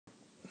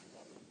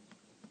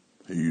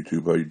Hey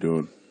YouTube, how you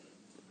doing?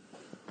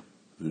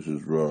 This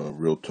is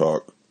Real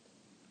Talk,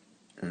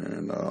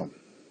 and I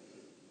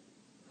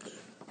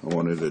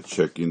wanted to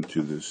check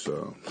into this.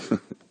 I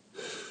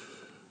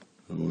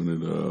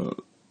wanted to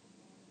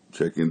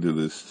check into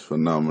this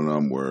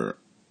phenomenon where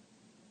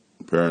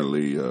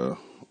apparently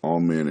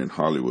all men in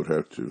Hollywood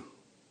have to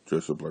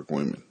dress up like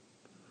women.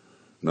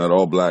 Not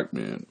all black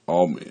men,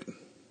 all men.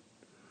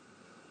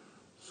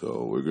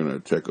 So we're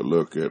gonna take a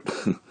look at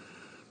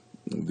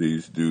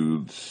these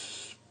dudes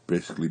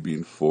basically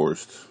being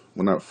forced.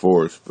 Well, not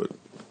forced, but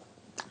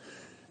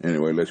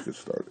anyway, let's get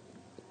started.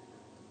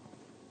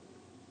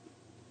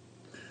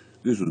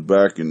 This was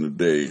back in the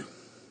day.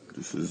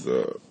 This is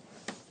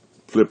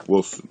Flip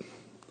Wilson.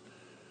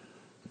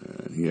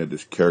 And he had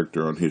this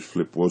character on his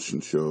Flip Wilson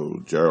show,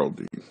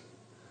 Geraldine.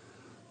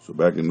 So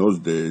back in those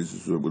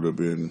days, it would have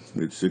been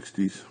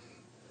mid-60s.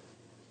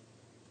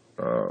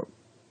 I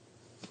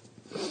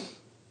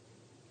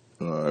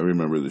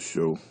remember the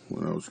show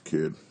when I was a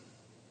kid.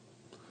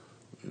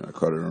 I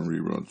caught it on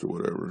reruns or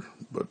whatever.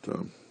 But,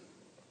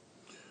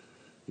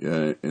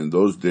 yeah, in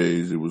those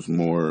days, it was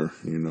more,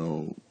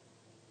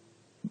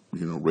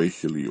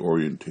 racially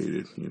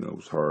orientated. It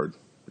was hard,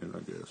 I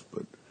guess.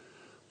 But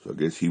so I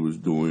guess he was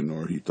doing,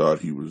 or he thought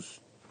he was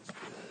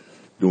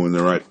doing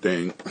the right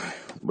thing.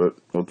 But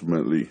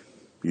ultimately,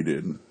 he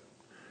didn't.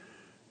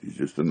 He's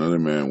just another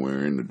man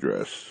wearing a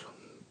dress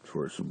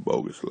for some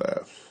bogus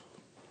laughs.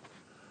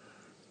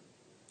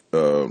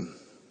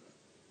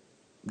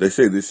 They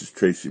say this is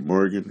Tracy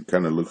Morgan. It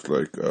kind of looks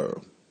like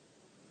that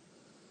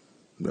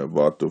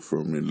Vato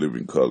from In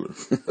Living Color.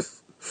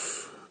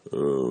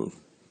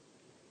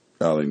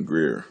 Alan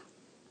Greer.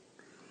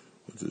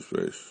 What's his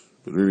face?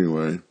 But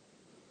anyway,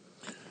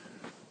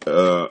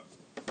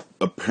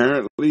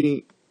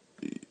 apparently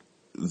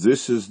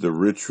this is the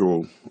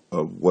ritual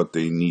of what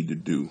they need to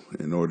do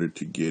in order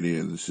to get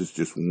in. This is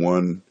just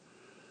one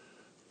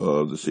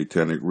of the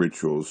satanic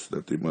rituals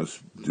that they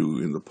must do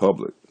in the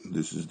public.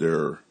 This is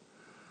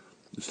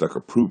it's like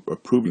a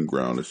proving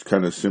ground. It's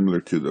kind of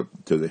similar to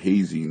the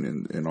hazing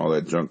and all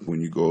that junk when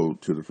you go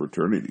to the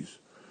fraternities,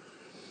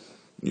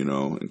 in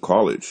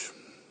college.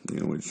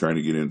 When you're trying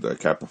to get into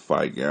Kappa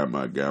Phi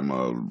Gamma,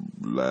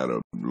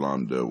 Lambda,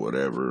 Lambda,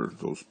 whatever,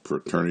 those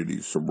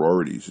fraternities,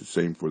 sororities, the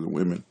same for the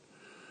women.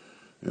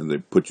 And they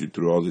put you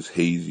through all this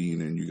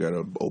hazing and you got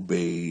to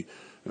obey.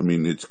 I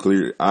mean, it's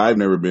clear. I've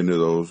never been to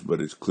those,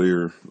 but it's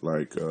clear.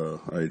 Like,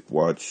 I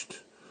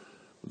watched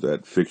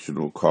that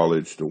fictional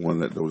college, the one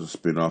that was a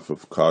spinoff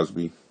of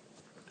Cosby,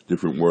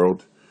 Different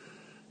World.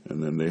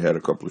 And then they had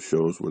a couple of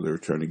shows where they were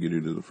trying to get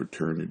into the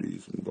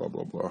fraternities and blah,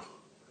 blah, blah.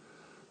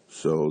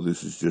 So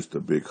this is just a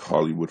big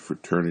Hollywood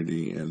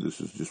fraternity, and this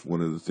is just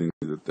one of the things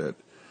that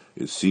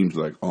it seems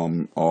like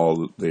all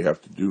that they have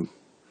to do.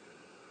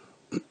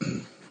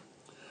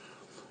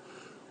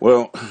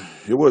 Well,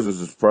 it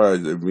wasn't a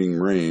surprise that Ving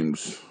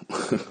Rhames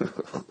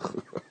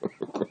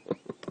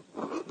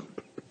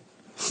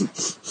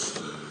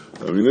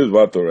I mean, this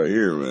Vato right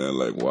here, man,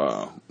 like,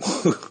 wow.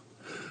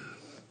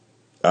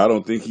 I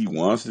don't think he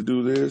wants to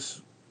do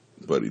this,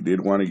 but he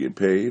did want to get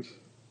paid.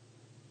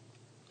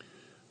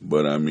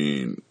 But, I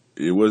mean,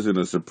 it wasn't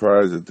a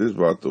surprise that this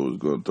Vato was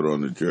going to throw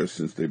on the dress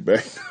since they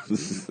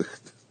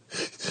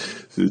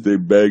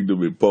bagged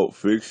him in Pulp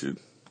Fiction.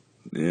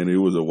 And it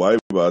was a white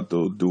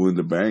Vato doing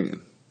the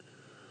banging.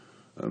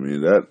 I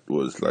mean, that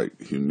was,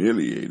 like,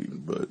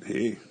 humiliating. But,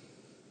 hey,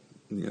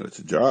 it's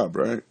a job,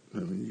 right? I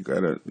mean, you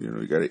gotta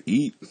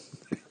eat.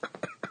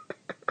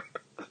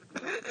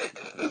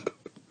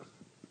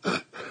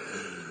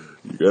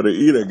 You gotta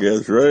eat, I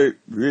guess, right,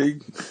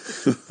 Rig?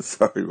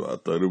 Sorry, I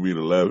didn't mean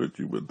to laugh at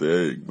you, but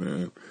dang,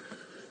 man.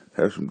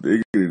 Have some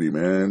dignity,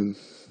 man.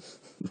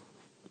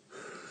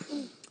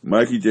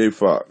 Mikey J.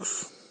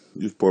 Fox.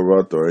 This poor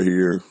Vato right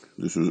here.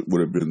 This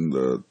would have been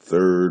the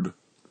third.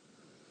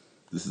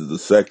 This is the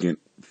second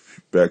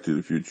Back to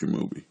the Future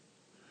movie.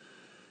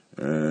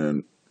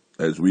 And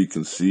as we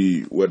can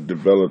see, what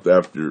developed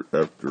after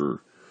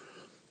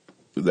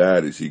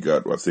that is he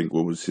got, I think,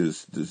 what was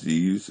his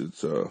disease?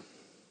 It's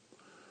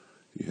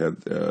he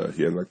had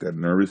like that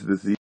nervous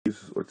disease.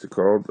 What's it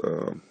called?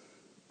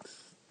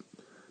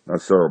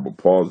 Not cerebral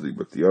palsy,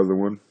 but the other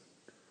one.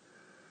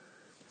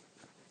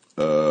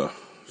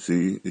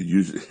 See, it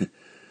usually,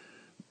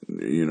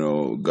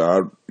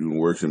 God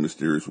works in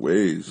mysterious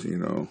ways.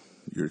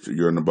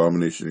 You're an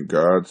abomination to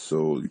God,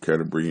 so you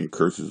kind of bring in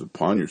curses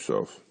upon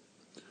yourself.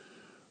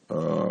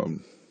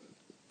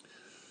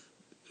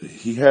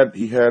 He had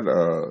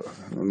I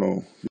don't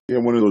know, he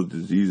had one of those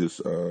diseases,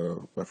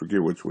 I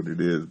forget which one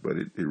it is, but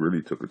it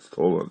really took its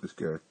toll on this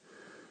guy,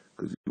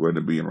 because he wound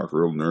up being like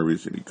real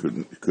nervous, and he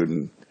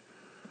couldn't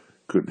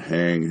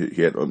hang.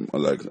 He had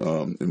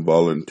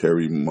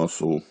involuntary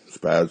muscle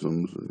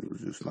spasms, and it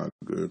was just not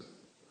good.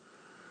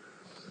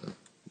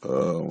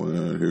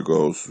 Well, here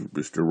goes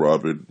Mr.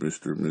 and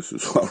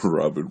Mrs.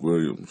 Robin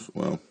Williams.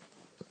 Well,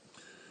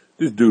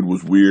 this dude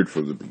was weird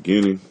from the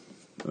beginning.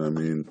 I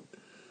mean,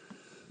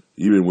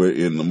 Even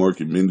in the Mork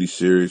and Mindy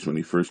series, when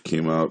he first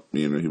came out,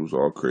 he was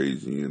all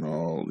crazy and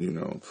all,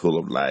 full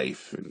of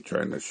life and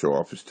trying to show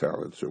off his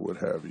talents or what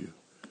have you.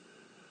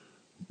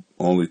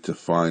 Only to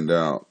find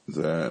out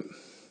that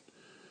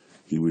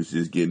he was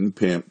just getting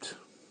pimped.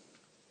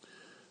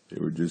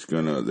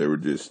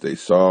 They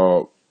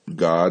saw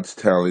God's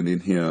talent in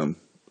him,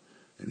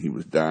 and he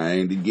was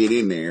dying to get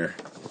in there.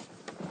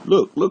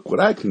 Look what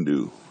I can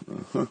do.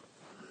 Uh-huh.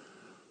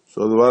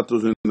 So the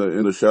Vatos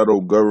in the shadow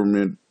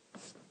government,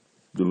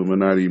 the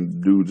Illuminati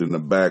dudes in the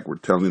back were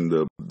telling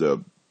the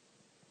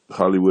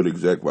Hollywood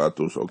exec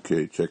Vatos,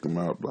 okay, check him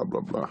out, blah,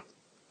 blah, blah.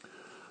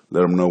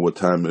 Let him know what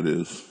time it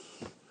is.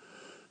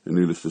 And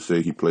needless to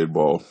say, he played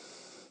ball.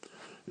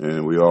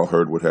 And we all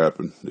heard what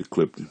happened. They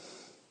clipped him.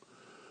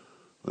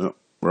 Well,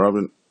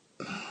 Robin,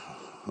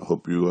 I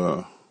hope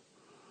you,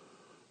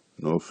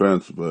 no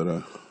offense, but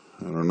I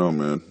don't know,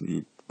 man.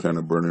 You kind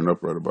of burning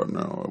up right about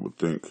now, I would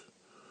think.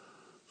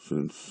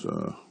 Since,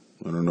 I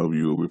don't know if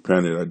you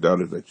repented. I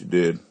doubted that you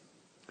did.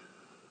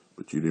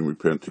 But you didn't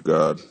repent to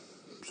God.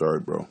 Sorry,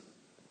 bro.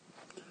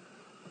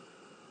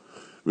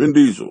 Vin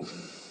Diesel.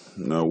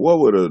 Now, what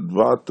would a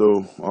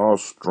Vato all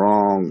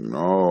strong and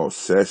all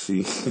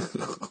sassy?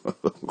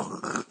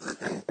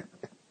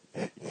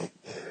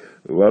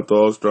 Vato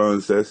all strong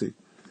and sassy?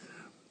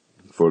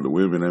 For the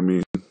women, I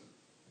mean.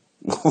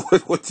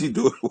 What's he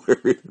doing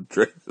wearing a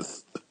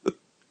dress?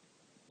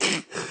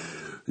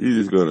 He's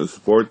just going to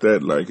support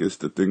that like it's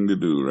the thing to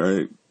do,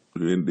 right?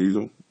 Vin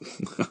Diesel?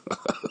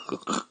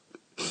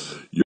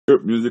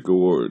 Europe Music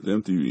Awards,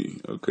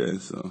 MTV. Okay,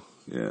 so,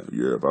 yeah,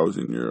 Europe. I was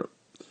in Europe.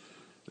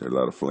 There's a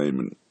lot of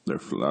flaming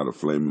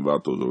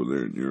vatos over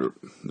there in Europe.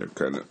 They're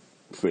kind of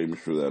famous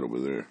for that over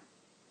there.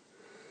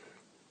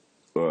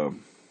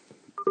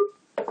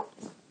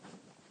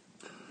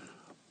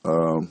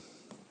 Oh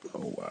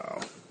wow.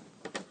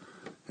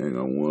 Hang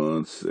on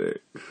one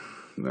sec.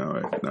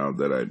 Now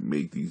that I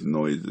make these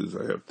noises,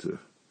 I have to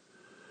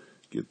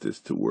get this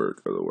to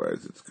work.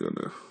 Otherwise, it's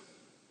gonna.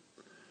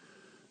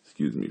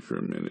 Excuse me for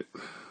a minute.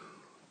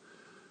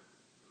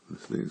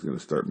 This thing's gonna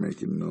start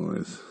making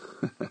noise.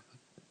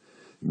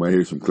 You might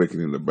hear some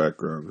clicking in the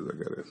background because I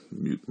gotta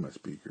mute my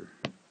speaker.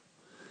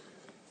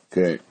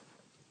 Okay.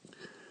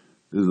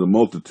 There's a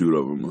multitude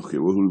of them. Okay,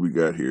 well, who do we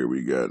got here?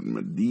 We got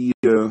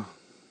Medea.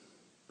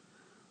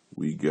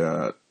 We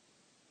got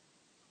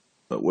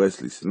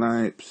Wesley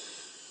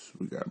Snipes.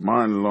 We got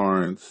Martin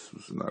Lawrence.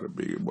 It's not a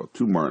big, well,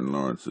 two Martin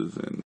Lawrences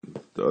and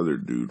the other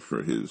dude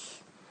for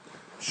his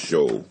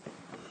show.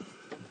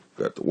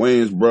 Got the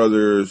Wayans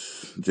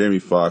brothers. Jamie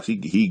Foxx.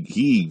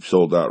 He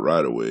sold out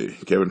right away.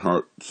 Kevin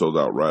Hart sold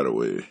out right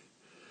away.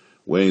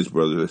 Wayans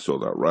brothers, they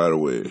sold out right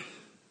away.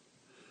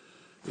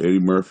 Eddie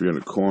Murphy on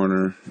the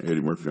corner. Eddie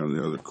Murphy on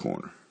the other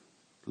corner.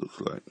 Looks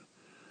like.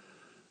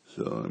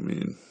 So, I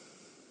mean,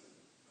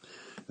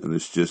 and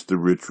it's just the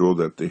ritual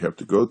that they have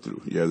to go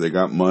through. Yeah, they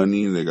got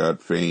money, and they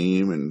got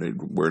fame, and they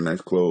wear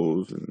nice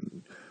clothes,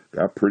 and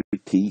got pretty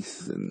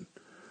teeth, and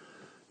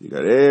you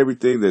got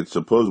everything that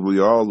supposedly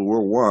all the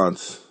world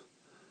wants,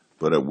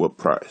 but at what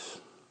price?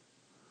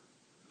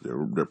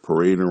 They're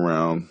parading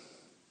around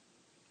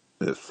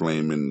as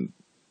flaming.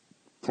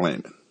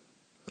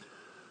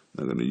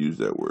 Not going to use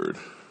that word.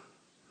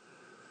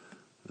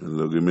 And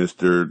look at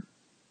Mr.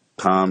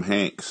 Tom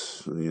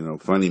Hanks,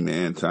 funny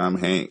man, Tom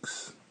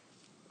Hanks.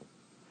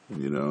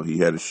 He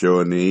had a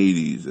show in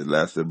the 80s that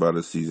lasted about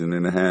a season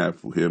and a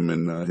half with him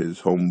and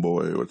his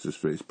homeboy, what's his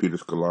face, Peter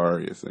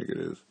Scolari, I think it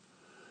is.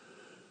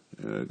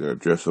 Got to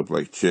dress up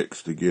like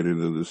chicks to get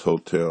into this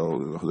hotel.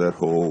 That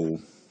whole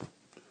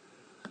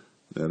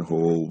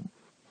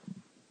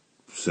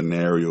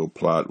scenario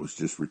plot was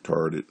just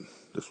retarded.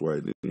 That's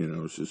why,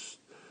 it's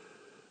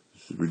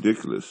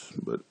ridiculous.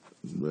 But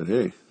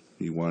hey,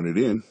 he wanted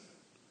in.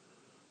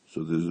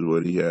 So this is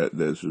what he had.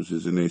 This was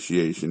his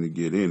initiation to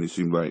get in. It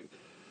seemed like,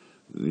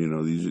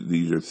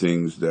 these are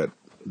things that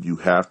you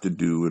have to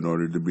do in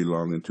order to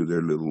belong into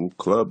their little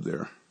club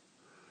there.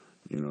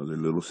 Their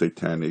little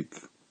satanic,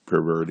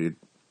 perverted,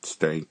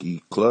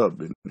 stanky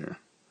club in there.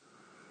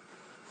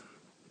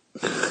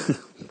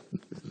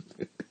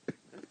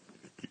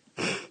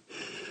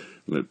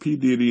 Like P.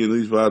 Diddy and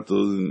these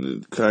vatos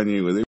and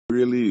Kanye, were they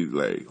really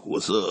like,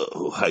 what's up?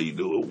 How you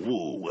doing?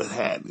 Whoa, what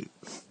happened?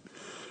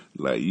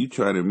 Like, you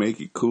trying to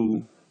make it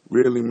cool?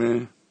 Really,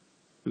 man?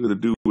 Look at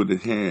the dude with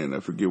his hand.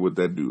 I forget what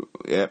that dude.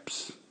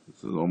 Epps.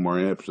 This is Omar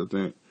Epps, I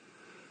think.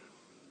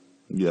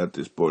 You got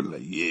this boy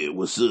like, yeah,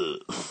 what's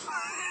up?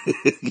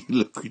 You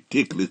look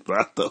ridiculous,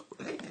 vato.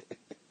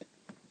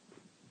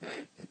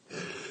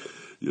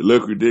 You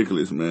look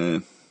ridiculous,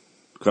 man.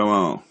 Come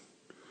on.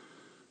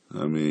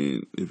 I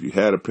mean, if you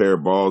had a pair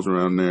of balls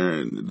around there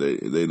and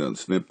they done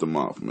snipped them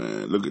off,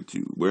 man. Look at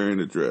you wearing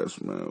a dress,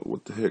 man.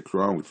 What the heck's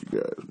wrong with you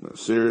guys, man?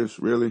 Serious?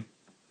 Really?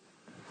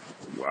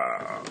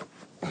 Wow.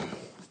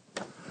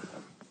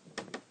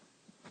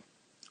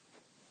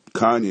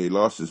 Kanye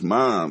lost his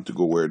mom to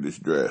go wear this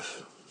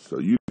dress. So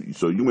you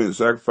went and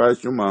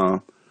sacrificed your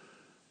mom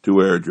to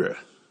wear a dress.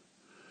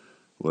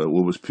 Well,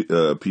 what was P.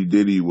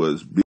 Diddy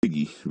was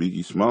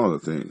Biggie Small, I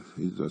think.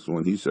 That's the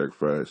one he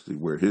sacrificed to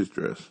wear his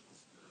dress.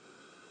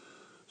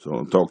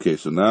 So, okay,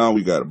 so now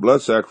we got a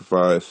blood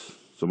sacrifice.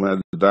 Someone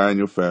had to die in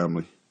your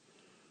family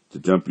to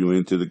jump you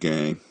into the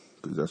gang,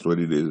 because that's what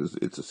it is.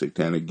 It's a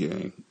satanic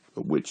gang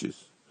of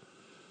witches.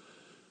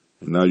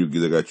 And now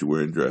they got you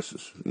wearing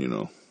dresses, you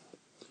know.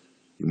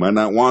 You might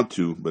not want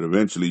to, but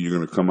eventually you're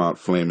going to come out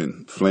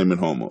flaming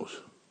homos.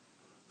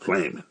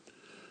 Flaming.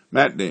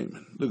 Matt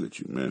Damon, look at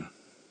you, man.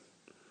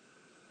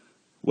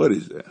 What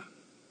is that?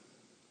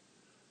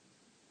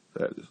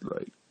 That is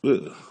like,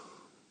 ugh.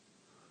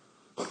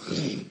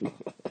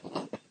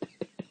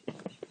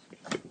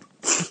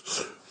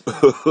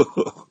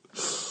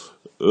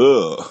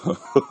 Ugh.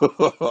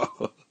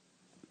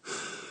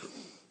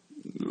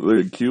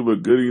 Look at Cuba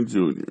Gooding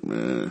Jr.,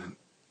 man.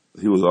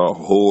 He was all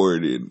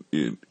whored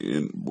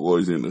in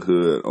Boys in the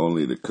Hood,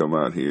 only to come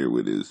out here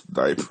with his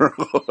diaper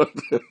on.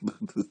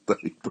 His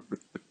diaper.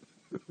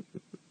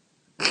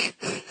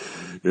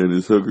 And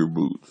his hooker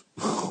boots.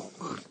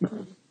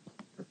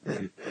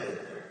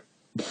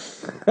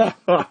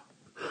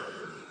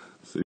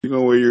 So you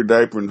gonna wear your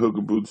diaper and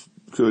hooker boots,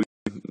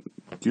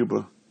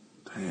 Cuba?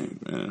 Dang,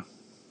 man.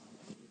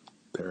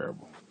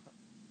 Terrible.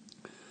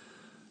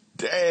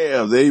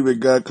 Damn, they even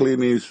got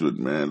Clint Eastwood,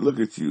 man. Look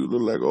at you.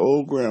 Look like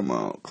old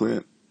grandma,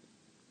 Clint.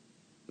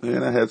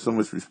 Man, I had so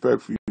much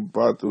respect for you,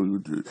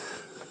 Bato,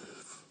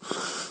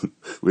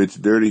 with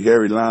your dirty,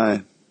 hairy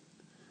line.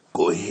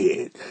 Go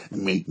ahead,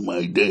 make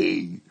my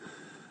day.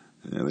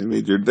 Yeah, they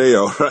made your day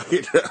all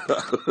right.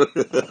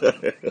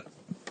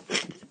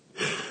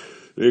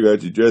 They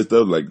got you dressed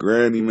up like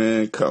Granny,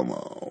 man. Come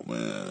on,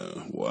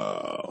 man.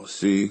 Wow.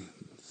 See?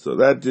 So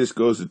that just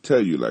goes to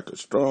tell you, like a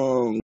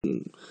strong,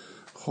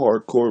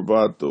 hardcore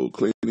Bato,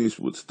 Clint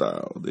Eastwood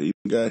style. They even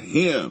got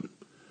him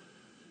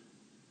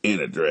in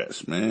a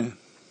dress, man.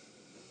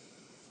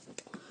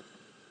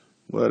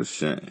 What a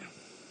shame.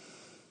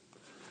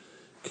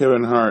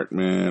 Kevin Hart,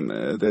 man,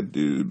 that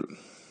dude,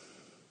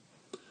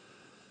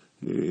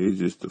 he's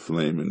just a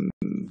flaming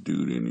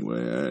dude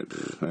anyway.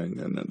 I ain't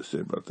got nothing to say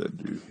about that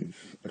dude.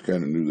 I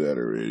kind of knew that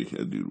already.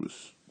 That dude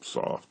was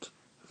soft.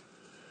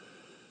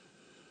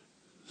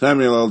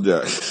 Samuel L.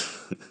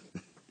 Jackson.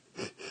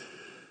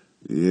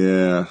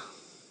 Yeah,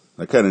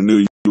 I kind of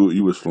knew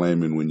you was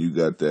flaming when you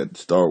got that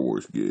Star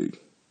Wars gig.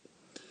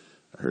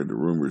 I heard the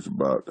rumors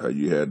about how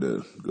you had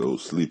to go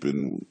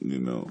sleeping, you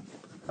know,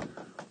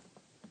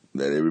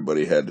 that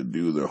everybody had to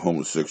do their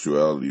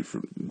homosexuality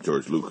from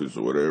George Lucas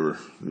or whatever,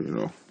 you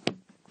know.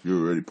 You're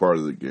already part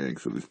of the gang,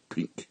 so this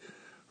pink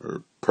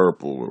or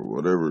purple or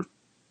whatever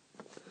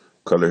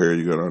color hair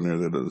you got on there,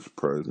 that doesn't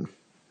surprise me.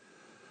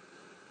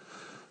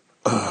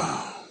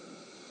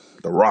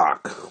 The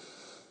Rock.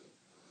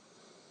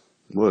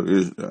 What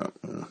is that,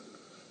 man?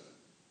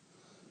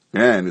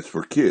 And it's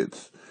for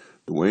kids.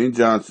 Dwayne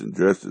Johnson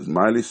dressed as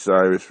Miley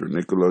Cyrus for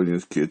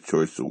Nickelodeon's Kids'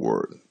 Choice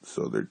Award.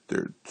 So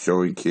they're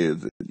showing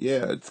kids that,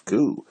 yeah, it's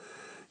cool.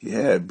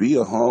 Yeah, be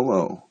a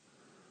homo.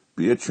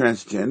 Be a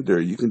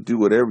transgender. You can do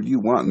whatever you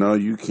want. No,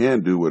 you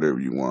can do whatever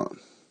you want.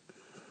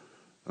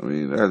 I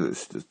mean, that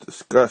is just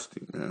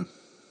disgusting, man.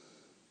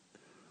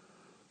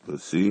 But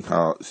see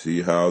how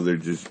they're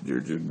just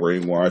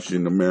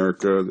brainwashing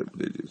America.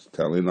 They're just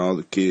telling all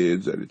the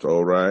kids that it's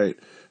all right.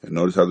 And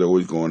notice how they're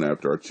always going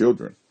after our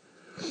children,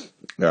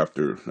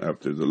 after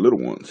the little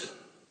ones.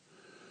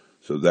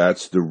 So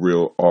that's the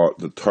real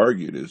the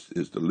target is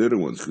the little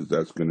ones, because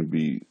that's going to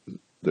be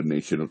the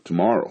nation of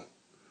tomorrow.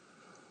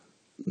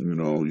 You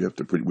know, we have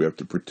to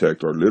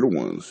protect our little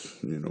ones.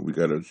 You know, we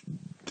got to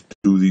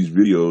do these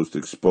videos to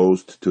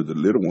expose to the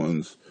little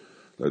ones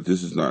that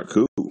this is not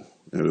cool.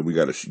 And we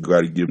got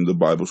to give them the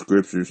Bible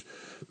scriptures,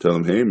 tell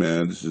them, hey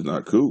man, this is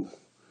not cool.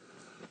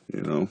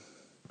 You know,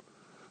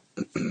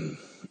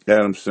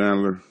 Adam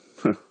Sandler.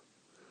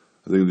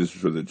 I think this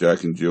is for the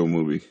Jack and Jill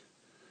movie.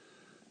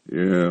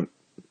 Yeah,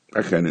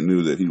 I kind of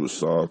knew that he was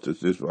soft. That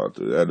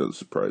doesn't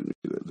surprise me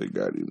that they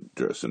got him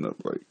dressing up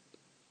like,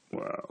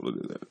 wow, look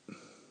at that.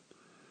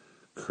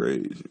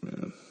 Crazy,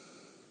 man.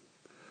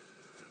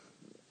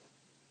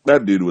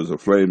 That dude was a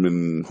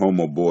flaming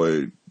homo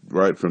boy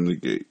right from the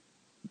gate.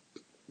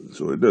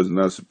 So it does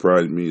not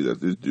surprise me that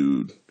this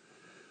dude,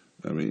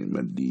 I mean,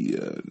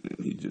 Medea, and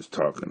he's just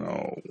talking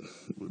all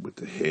with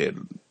the head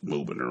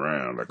moving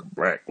around like a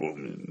black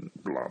woman,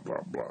 blah,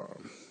 blah, blah.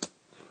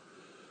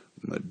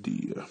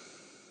 Medea.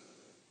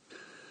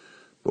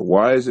 But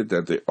why is it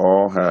that they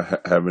all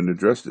having to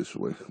dress this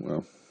way?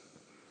 Well,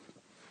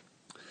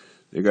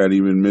 they got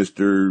even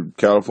Mr.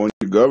 California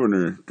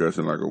governor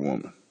dressing like a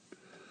woman.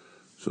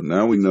 So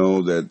now we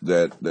know that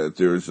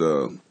there's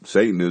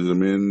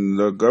Satanism in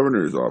the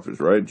governor's office,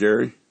 right,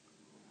 Jerry?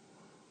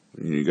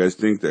 You guys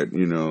think that,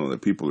 you know,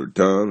 that people are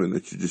dumb and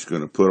that you're just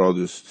going to put all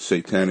this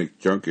satanic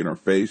junk in our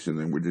face and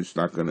then we're just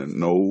not going to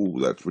know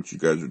that's what you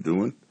guys are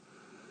doing?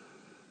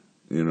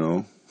 You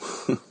know?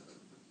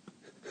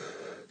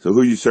 So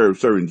who are you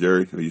serving,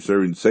 Jerry? Are you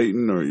serving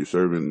Satan or are you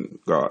serving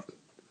God?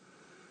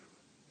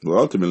 Well,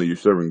 ultimately you're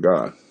serving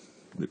God,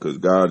 because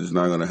God is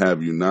not going to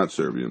have you not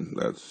serve him.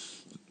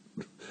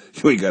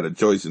 You ain't got a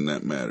choice in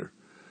that matter.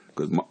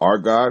 Because our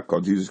God,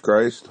 called Jesus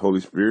Christ, Holy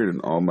Spirit,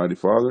 and Almighty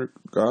Father,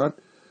 God,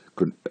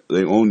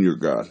 they own your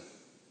God,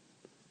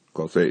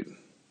 called Satan.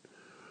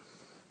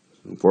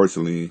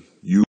 Unfortunately,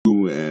 you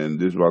and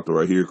this vato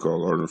right here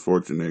called Arnold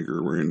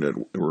Schwarzenegger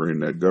were in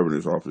that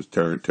governor's office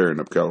tearing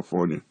up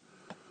California.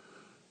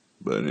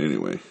 But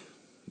anyway,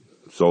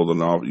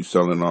 you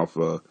selling off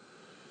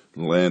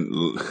land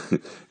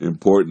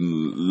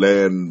important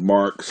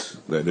landmarks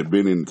that have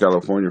been in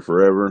California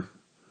forever,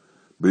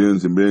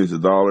 billions and billions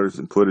of dollars,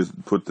 and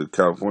put the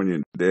California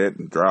in debt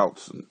and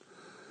droughts and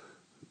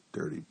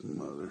dirty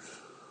mothers.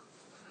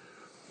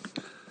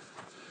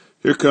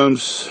 Here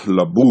comes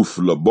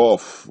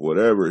LaBeouf,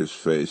 whatever his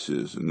face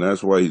is, and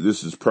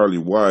this is probably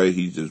why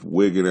he's just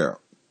wigging out.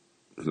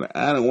 He's like,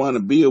 I don't want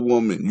to be a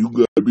woman. You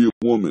gotta be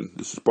a woman.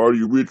 This is part of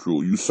your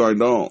ritual. You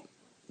signed on.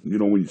 You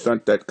know, when you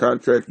signed that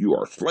contract, you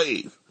are a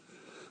slave.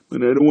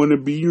 But I don't want to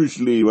be your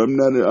slave. I'm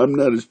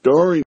not a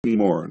star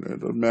anymore.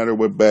 It doesn't matter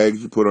what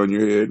bags you put on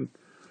your head.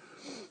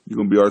 You're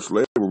gonna be our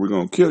slave, or we're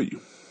gonna kill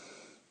you.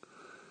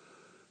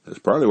 That's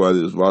probably why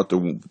this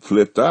vato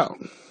flipped out.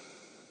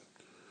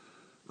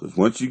 Because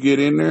once you get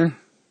in there,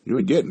 you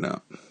ain't getting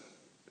out.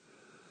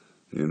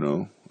 You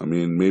know, I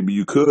mean, maybe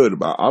you could,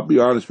 but I'll be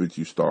honest with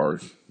you,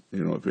 stars.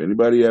 You know, if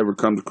anybody ever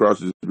comes across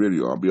this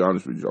video, I'll be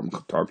honest with you. I'm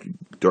going to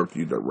talk to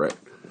you direct.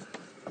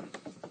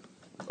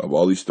 Of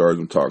all these stars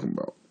I'm talking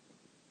about.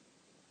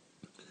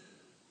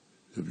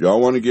 If y'all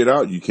want to get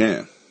out, you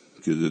can.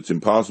 Because it's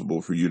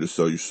impossible for you to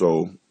sell your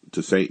soul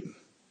to Satan.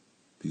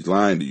 He's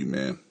lying to you,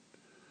 man.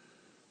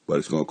 But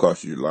it's going to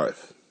cost you your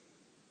life.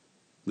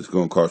 It's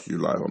going to cost you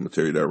your life. I'm going to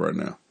tell you that right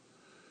now.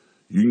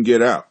 You can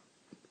get out,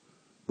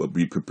 but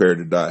be prepared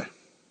to die.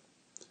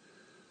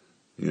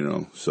 You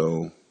know,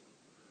 so,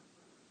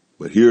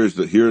 but here's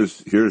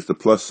the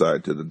plus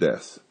side to the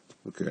death.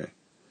 Okay.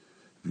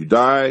 If you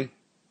die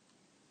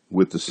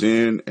with the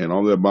sin and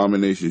all the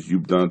abominations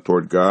you've done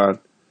toward God,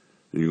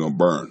 then you're going to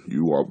burn.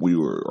 We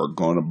are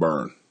going to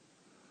burn.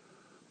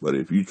 But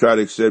if you try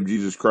to accept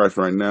Jesus Christ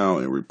right now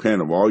and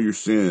repent of all your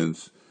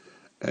sins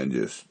and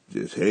just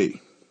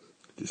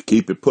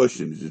keep it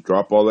pushing, just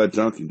drop all that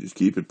junk and just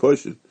keep it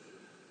pushing.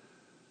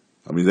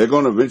 I mean, they're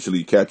going to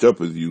eventually catch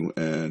up with you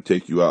and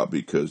take you out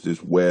because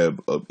this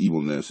web of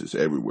evilness is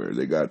everywhere.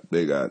 They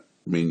got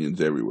minions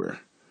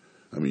everywhere.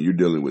 I mean, you're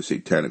dealing with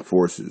satanic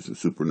forces and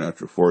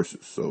supernatural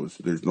forces, so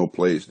there's no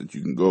place that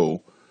you can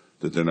go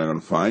that they're not going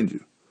to find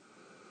you.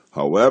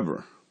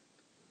 However,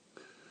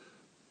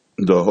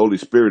 the Holy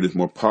Spirit is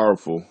more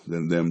powerful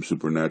than them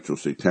supernatural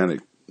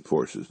satanic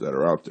forces that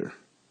are out there.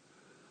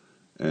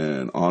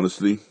 And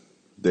honestly,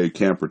 they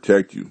can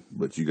protect you,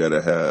 but you got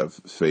to have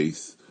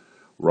faith,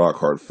 rock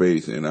hard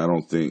faith, and I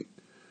don't think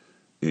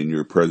in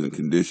your present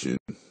condition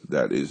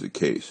that is the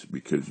case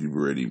because you've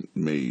already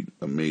made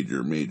a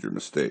major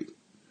mistake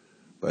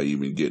by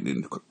even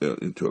getting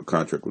into a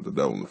contract with the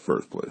devil in the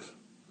first place.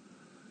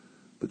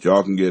 But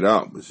y'all can get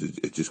out, but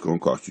it's just going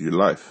to cost you your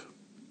life.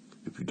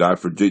 If you die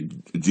for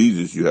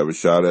Jesus, you have a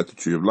shot at the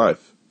tree of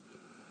life.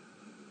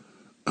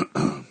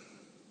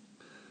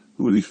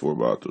 Who are these four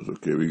vatos?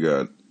 Okay, we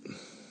got,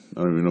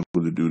 I don't even know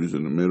who the dude is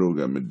in the middle. We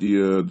got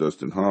Medea,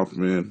 Dustin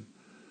Hoffman.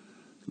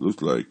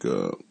 Looks like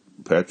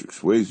Patrick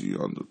Swayze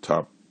on the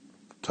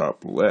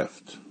top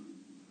left.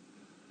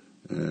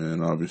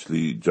 And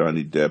obviously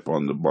Johnny Depp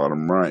on the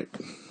bottom right.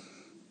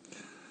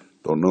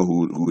 Don't know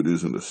who it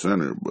is in the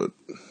center, but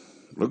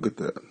look at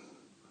that.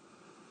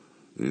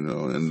 You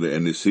know, and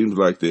it seems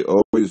like they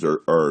always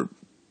are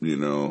you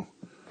know,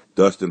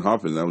 Dustin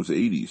Hoffman, that was the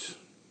 80s,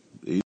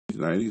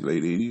 90s,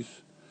 late 80s.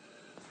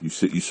 You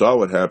saw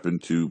what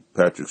happened to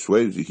Patrick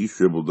Swayze. He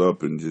shriveled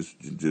up and just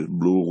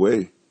blew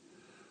away.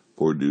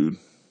 Poor dude.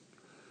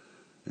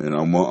 And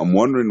I'm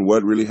wondering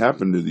what really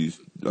happened to these.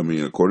 I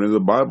mean, according to the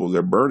Bible,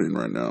 they're burning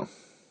right now.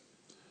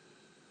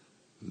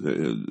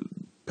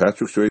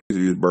 Patrick Swayze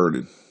is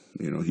burning.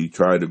 You know, he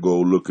tried to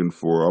go I'm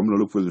going to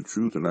look for the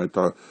truth, and I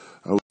thought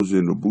I was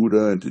into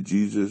Buddha and to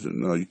Jesus, and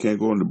no, you can't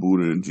go into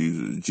Buddha and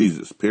Jesus.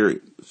 Jesus,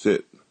 period. That's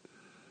it.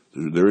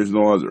 There is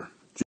no other.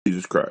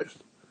 Jesus Christ.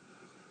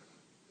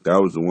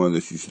 That was the one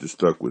that you should have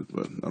stuck with,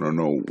 but I don't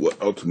know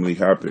what ultimately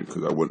happened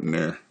because I wasn't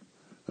there.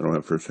 I don't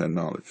have first-hand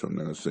knowledge, so I'm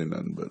not going to say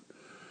nothing, but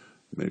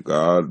may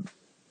God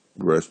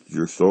rest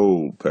your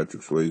soul,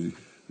 Patrick Swayze,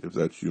 if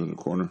that's you in the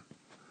corner.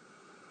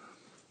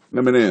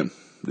 Eminem,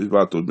 this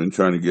vato's been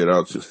trying to get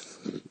out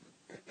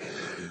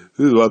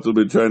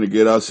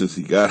since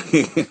he got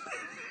in.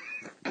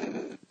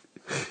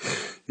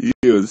 He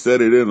even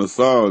said it in a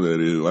song that I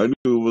knew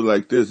it was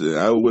like this, and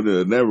I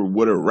never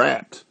would have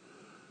rapped.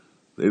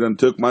 They done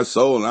took my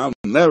soul, and I'll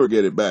never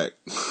get it back.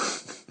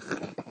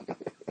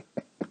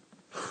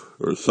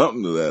 Or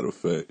something to that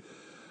effect.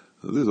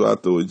 So this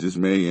vato was just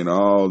making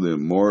all the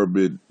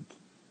morbid,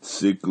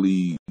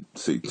 sickly,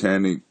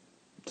 satanic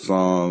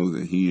songs,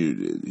 and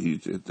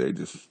they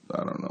just,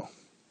 I don't know.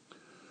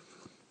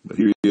 But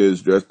here he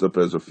is, dressed up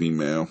as a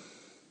female.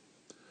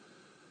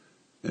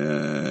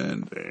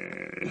 And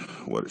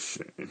what a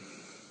shame.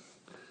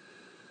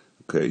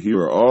 Okay, here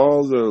are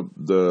all the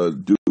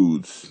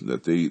dudes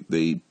that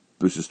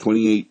this is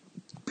 28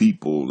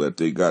 people that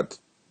they got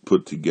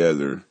put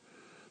together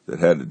that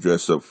had to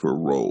dress up for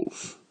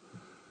roles.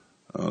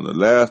 On the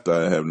left,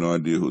 I have no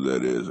idea who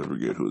that is. I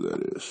forget who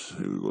that is.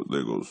 Here we go.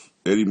 There goes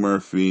Eddie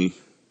Murphy.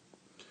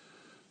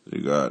 They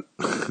got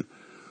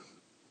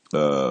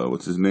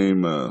what's his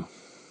name?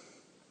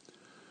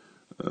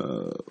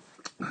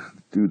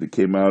 Dude that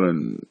came out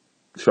in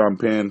Sean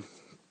Penn.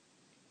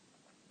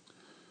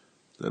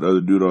 That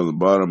other dude on the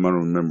bottom, I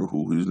don't remember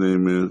who his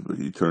name is, but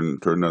he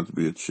turned out to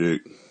be a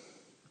chick.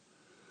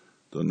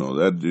 Don't know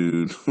that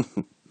dude.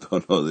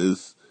 Don't know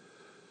this.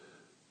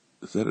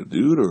 Is that a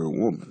dude or a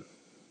woman?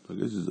 I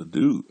guess it's a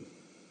dude.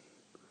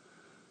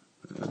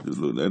 That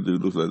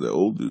dude looks like that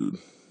old dude.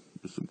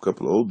 There's a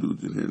couple of old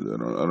dudes in here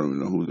that I don't even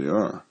know who they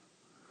are.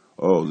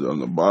 Oh, on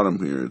the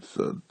bottom here, it's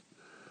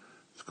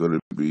going to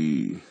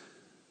be.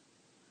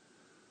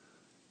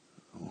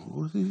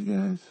 Who are these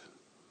guys?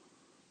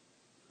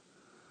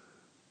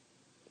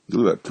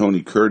 Look like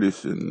Tony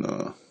Curtis and.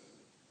 Wow,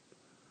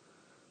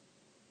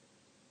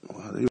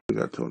 they even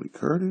got Tony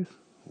Curtis.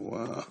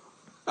 Wow.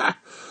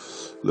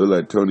 Look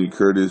like Tony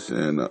Curtis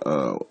and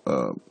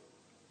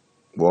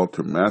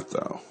Walter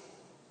Matthau.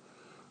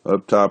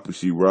 Up top, we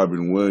see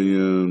Robin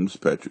Williams,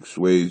 Patrick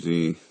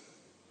Swayze,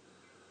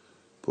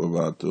 poor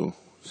Vato.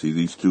 See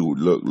these two.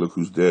 Look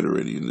who's dead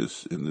already in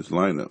this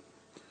lineup.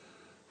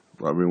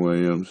 Robin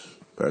Williams,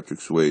 Patrick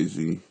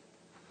Swayze.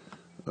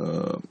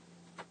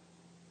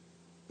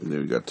 And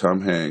then we got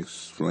Tom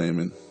Hanks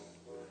flaming.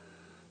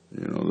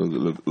 You know,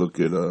 look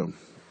at Kurt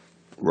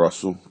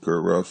Russell.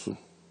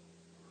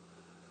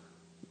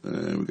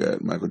 And we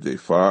got Michael J.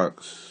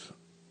 Fox,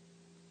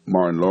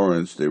 Martin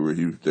Lawrence. They were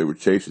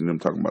chasing him,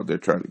 talking about they're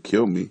trying to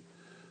kill me.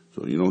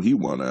 So you know he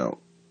won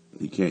out.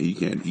 He can't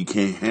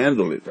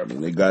handle it. I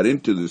mean, they got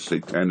into this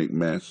satanic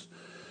mess.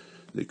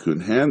 They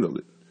couldn't handle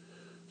it.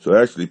 So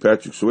actually,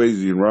 Patrick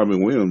Swayze and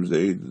Robin Williams,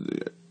 they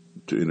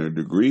in a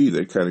degree,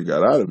 they kind of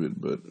got out of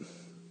it. But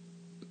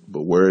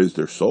where is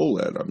their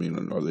soul at? I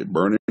mean, are they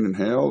burning in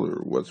hell,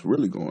 or what's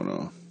really going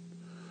on?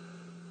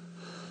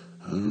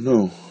 I don't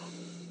know.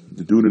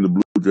 The dude in the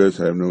blue dress,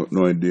 I have no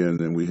idea. And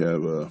then we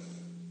have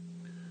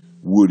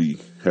Woody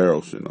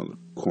Harrelson on the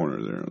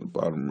corner there on the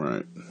bottom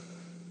right.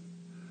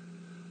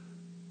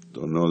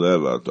 Don't know that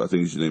about. I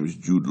think his name is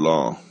Jude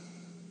Law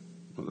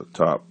on the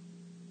top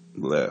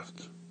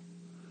left.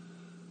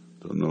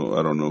 Don't know.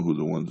 I don't know who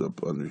the ones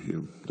up under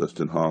him.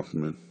 Dustin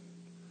Hoffman,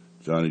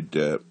 Johnny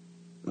Depp,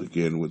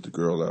 again with the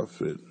girl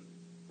outfit.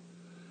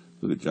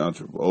 Look at John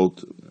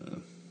Travolta,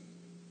 man.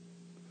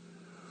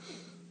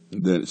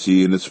 And then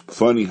and it's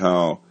funny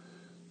how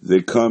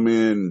they come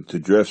in to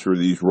dress for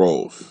these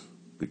roles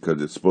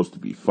because it's supposed to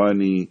be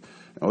funny.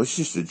 Oh, it's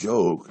just a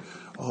joke.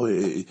 Oh,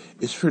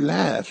 it's for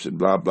laughs and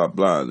blah, blah,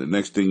 blah. The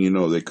next thing you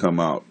know, they come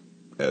out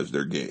as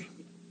they're gay.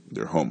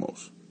 They're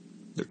homos.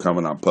 They're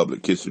coming out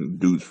public kissing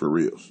dudes for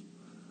reals.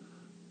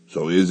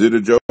 So is it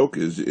a joke?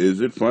 Is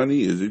it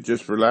funny? Is it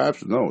just for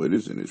laughs? No, it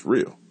isn't. It's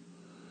real.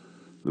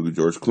 Look at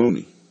George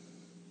Clooney.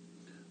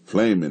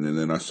 Flaming. And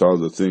then I saw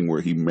the thing where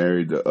he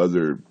married the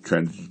other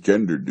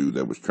transgender dude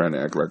that was trying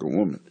to act like a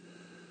woman.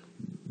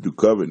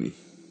 Duchovny.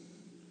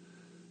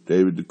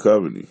 David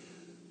Duchovny.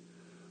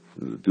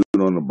 The dude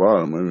on the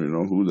bottom, I don't even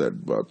know who that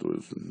about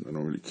was. I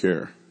don't really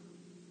care.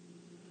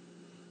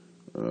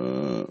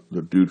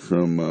 The dude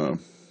from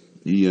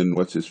Ian,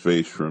 what's his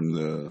face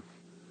from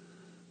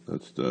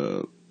that's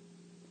the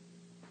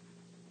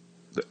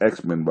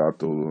X-Men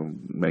Bato,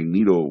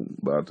 Magneto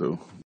Bato.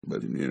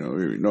 But,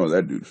 you know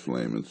that dude's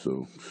flaming,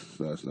 so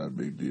that's not a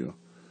big deal.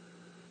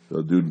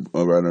 The dude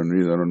right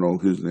underneath, I don't know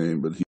his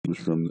name, but he was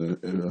from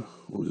the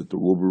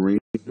Wolverine?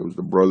 It was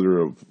the brother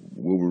of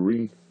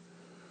Wolverine.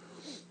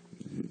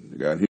 They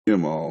got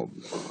him all.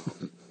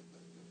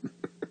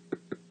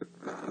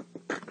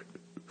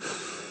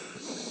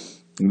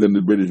 And then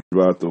the British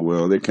Vato,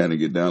 well, they kind of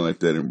get down like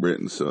that in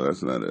Britain, so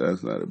that's not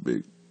a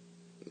big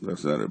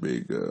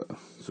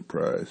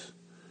surprise.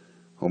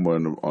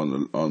 Homeboy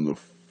on the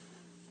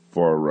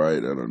far right,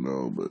 I don't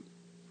know, but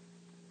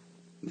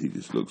he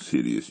just looks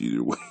hideous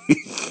either way.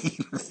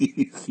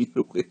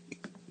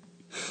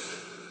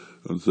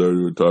 I'm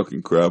sorry we're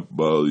talking crap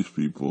about all these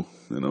people,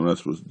 and I'm not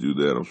supposed to do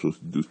that. I'm supposed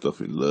to do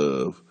stuff in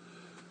love.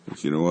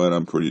 But you know what?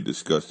 I'm pretty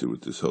disgusted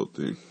with this whole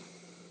thing,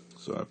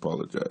 so I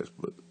apologize.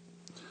 But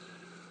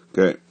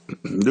okay,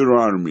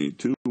 Deuteronomy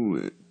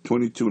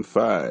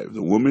 2:22-5.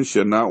 The woman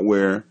shall not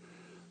wear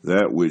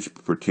that which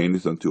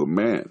pertaineth unto a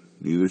man,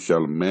 neither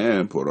shall a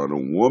man put on a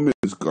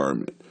woman's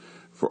garment,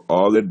 for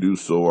all that do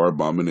so are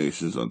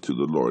abominations unto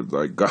the Lord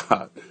thy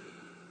God.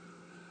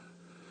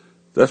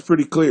 That's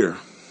pretty clear.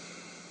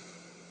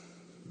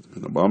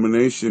 An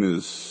abomination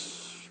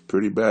is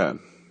pretty bad.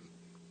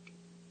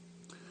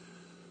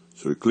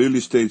 So it clearly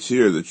states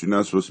here that you're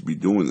not supposed to be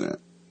doing that.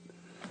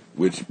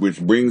 Which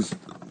brings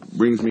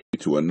me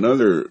to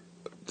another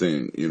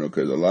thing,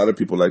 because a lot of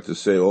people like to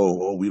say,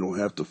 oh, we don't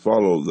have to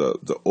follow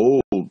the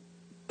Old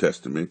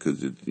Testament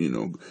because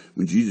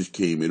when Jesus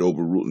came, it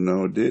overruled.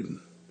 No, it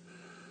didn't.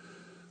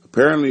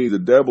 Apparently, the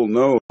devil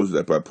knows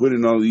that by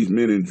putting all these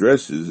men in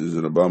dresses is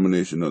an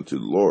abomination unto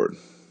the Lord.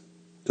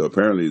 So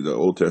apparently the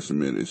Old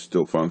Testament is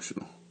still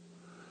functional.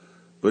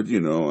 But,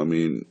 you know, I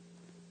mean,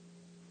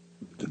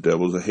 the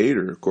devil's a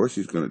hater. Of course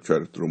he's going to try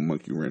to throw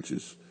monkey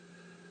wrenches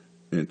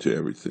into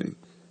everything.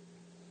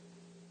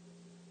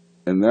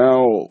 And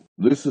now,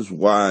 this is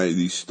why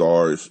these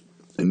stars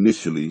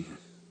initially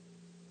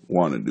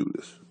want to do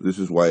this. This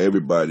is why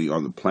everybody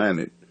on the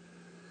planet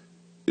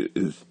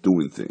is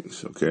doing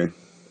things, okay?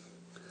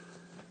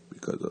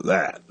 Because of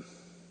that.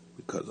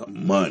 Because of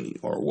money,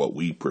 or what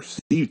we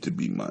perceive to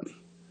be money.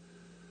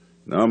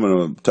 Now I'm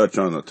going to touch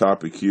on a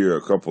topic here,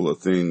 a couple of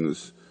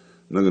things.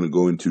 I'm not going to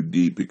go in too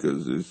deep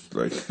because it's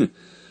like it's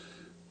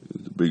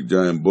a big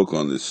giant book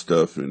on this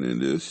stuff, and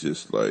it's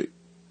just like,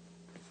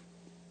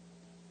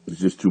 it's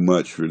just too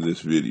much for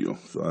this video,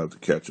 so I have to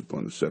catch up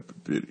on a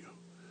separate video.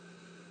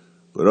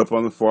 But up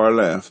on the far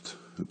left,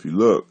 if you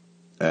look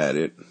at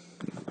it,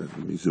 let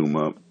me zoom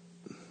up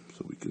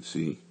so we can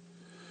see,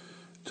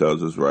 it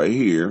tells us right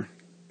here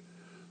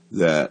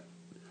that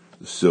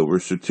the silver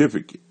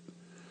certificate.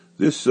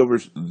 This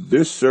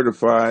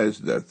certifies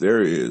that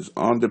there is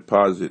on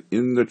deposit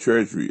in the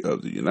Treasury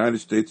of the United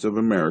States of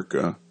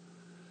America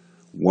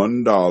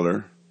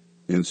 $1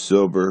 in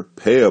silver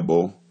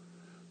payable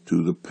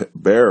to the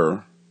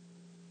bearer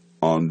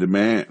on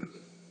demand.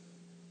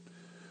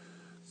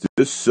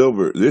 This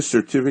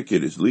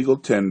certificate is legal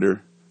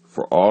tender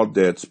for all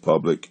debts,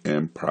 public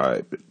and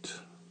private.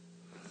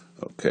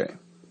 Okay.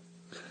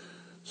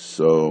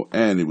 So,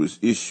 and it was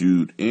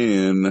issued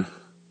in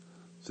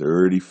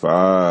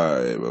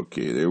 35.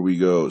 Okay, there we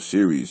go.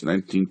 Series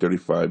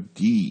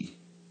 1935D.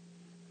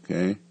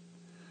 Okay.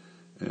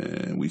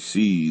 And we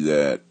see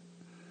that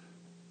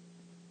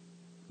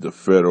the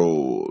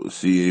federal,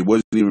 see, it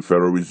wasn't even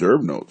Federal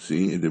Reserve notes.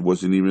 See, it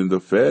wasn't even the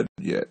Fed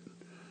yet.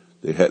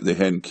 They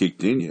hadn't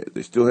kicked in yet.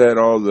 They still had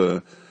all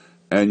the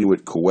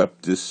annuit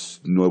coeptis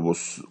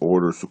novus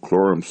order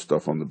seclorum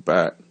stuff on the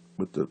back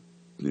with the,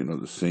 you know,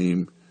 the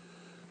same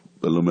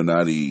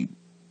Illuminati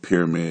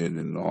pyramid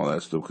and all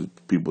that stuff, because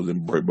people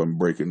have been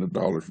breaking the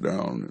dollars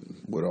down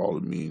and what all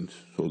it means.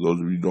 So those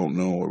of you who don't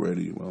know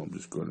already, well, I'm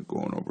just going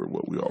over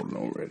what we all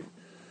know already.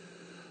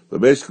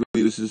 But basically,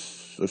 this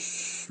is a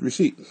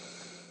receipt.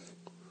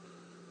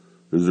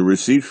 There's a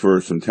receipt for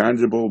some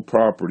tangible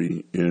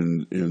property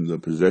in the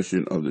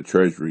possession of the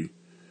Treasury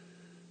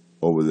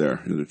over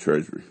there in the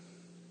Treasury,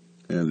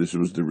 and this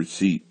was the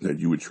receipt that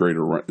you would trade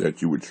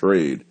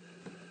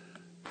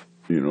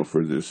you know,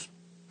 for this,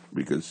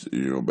 because,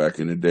 you know, back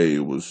in the day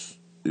it was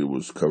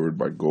covered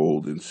by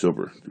gold and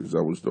silver, because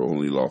that was the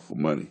only lawful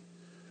money.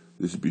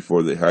 This is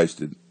before they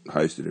heisted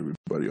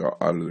everybody out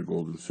of their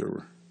gold and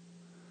silver.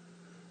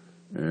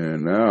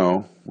 And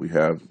now we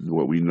have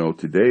what we know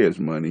today as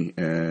money,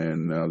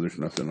 and now there's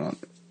nothing on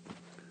it.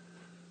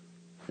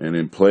 And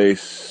in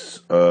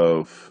place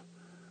of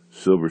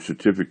silver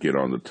certificate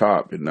on the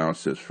top, it now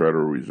says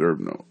Federal Reserve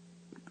note.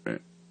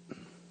 Okay.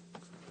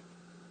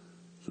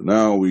 So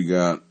now we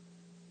got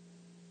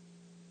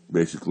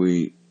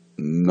basically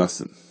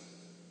nothing.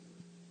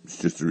 It's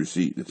just a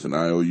receipt. It's an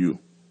IOU.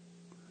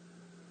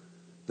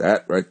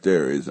 That right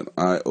there is an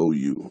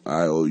IOU.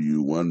 I owe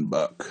you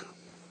 $1.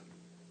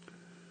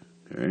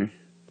 Okay.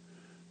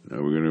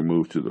 Now we're going to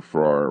move to the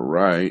far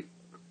right,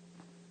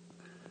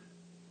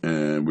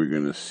 and we're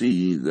going to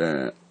see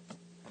that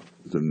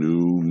the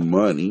new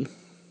money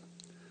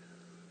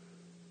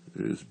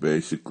is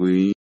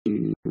basically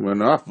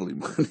monopoly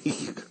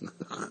money.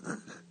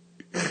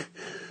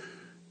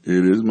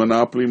 It is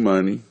monopoly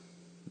money.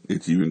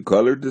 It's even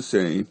colored the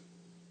same.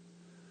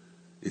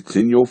 It's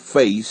in your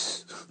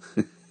face.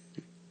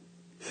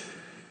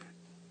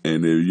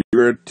 And if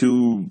you're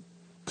too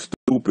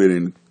stupid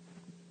and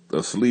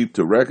asleep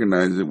to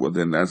recognize it, well,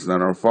 then that's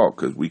not our fault,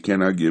 because we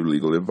cannot give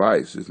legal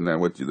advice. Isn't that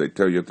what they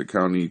tell you at the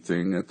county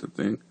thing, at the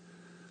thing?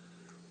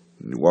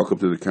 And you walk up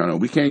to the counter,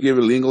 we can't give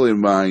legal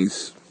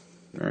advice.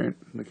 All right?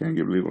 They can't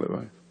give legal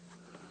advice.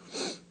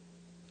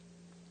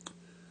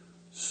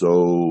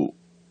 So,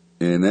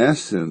 in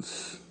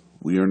essence,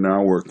 we are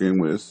now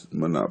working with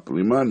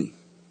monopoly money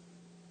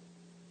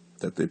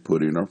that they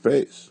put in our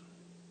face.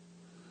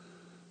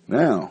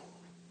 Now,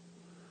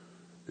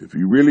 if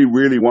you really,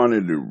 really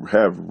wanted to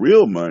have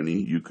real money,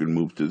 you could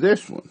move to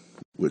this one,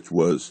 which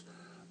was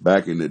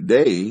back in the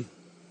day,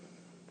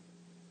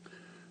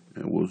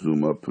 and we'll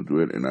zoom up to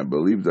it, and I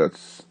believe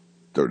that's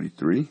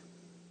 33.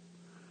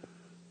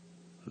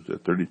 Is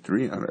that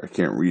 33? I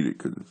can't read it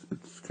because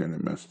it's kind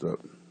of messed up.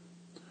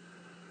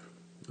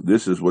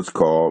 This is what's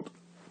called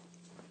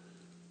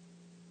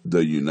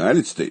the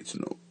United States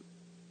note.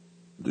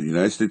 The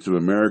United States of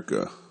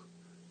America,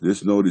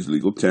 this note is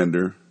legal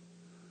tender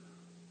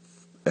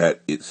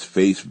at its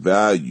face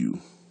value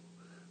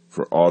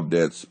for all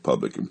debts,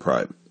 public and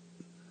private.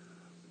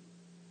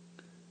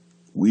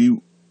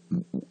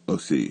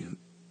 Let's see,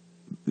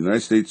 the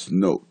United States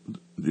note,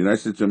 the United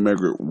States of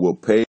America will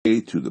pay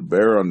to the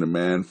bearer on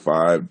demand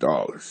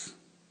 $5.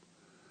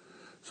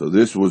 So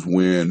this was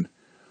when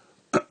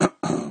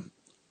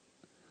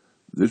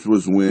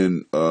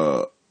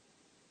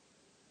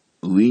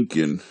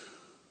Lincoln,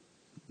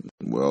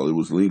 well, it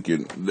was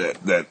Lincoln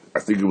that I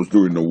think it was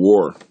during the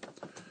war,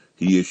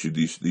 he issued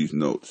these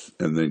notes,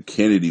 and then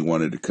Kennedy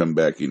wanted to come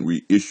back and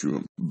reissue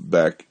them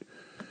back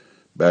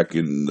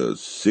in the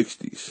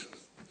 60s.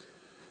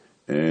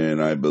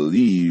 And I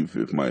believe,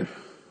 if my,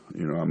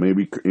 I may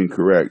be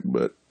incorrect,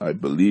 but I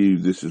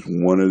believe this is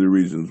one of the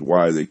reasons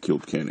why they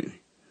killed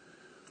Kennedy.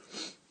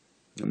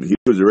 I mean, he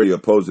was already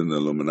opposing the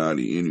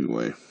Illuminati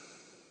anyway.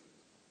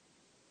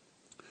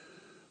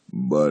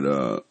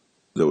 But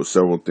there were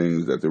several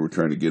things that they were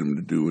trying to get him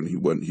to do, and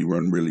he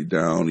run really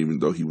down, even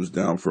though he was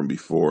down from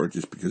before,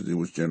 just because it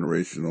was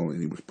generational and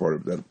he was part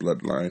of that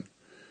bloodline.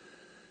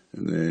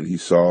 And then he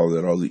saw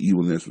that all the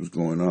evilness was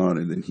going on,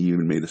 and then he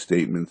even made a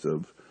statement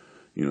of,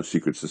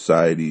 secret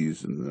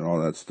societies and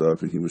all that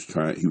stuff, and he was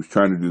trying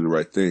to do the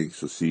right thing.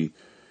 So see,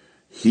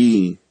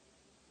 he,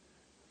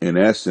 in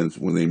essence,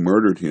 when they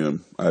murdered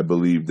him, I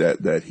believe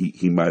that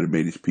he might have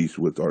made his peace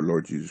with our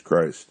Lord Jesus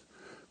Christ,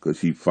 because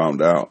he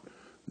found out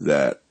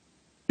that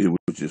it was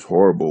just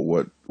horrible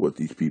what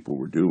these people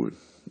were doing,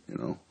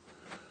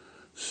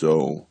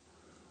 So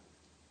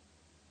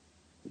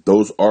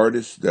those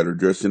artists that are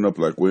dressing up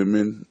like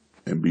women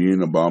and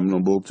being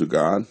abominable to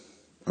God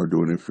are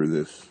doing it for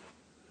this.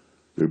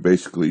 They're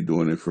basically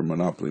doing it for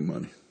monopoly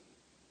money.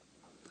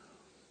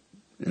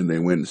 And they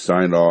went and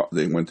signed off.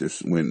 They went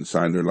and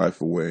signed their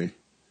life away,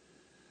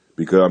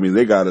 because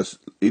they got us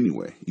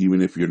anyway.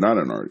 Even if you're not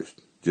an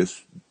artist,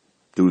 just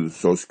through the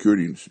Social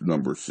Security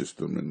number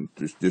system and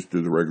just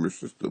through the regular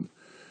system,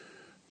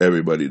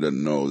 everybody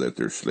doesn't know that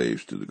they're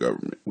slaves to the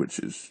government, which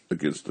is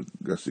against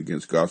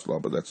God's law.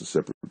 But that's a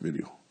separate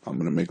video. I'm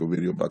going to make a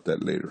video about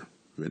that later,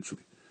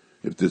 eventually,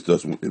 if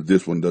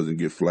this one doesn't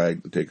get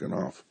flagged and taken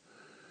off,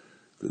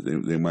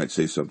 because they might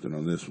say something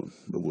on this one,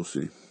 but we'll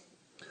see.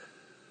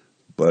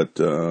 But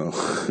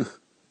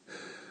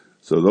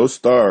so those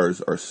stars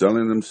are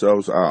selling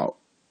themselves out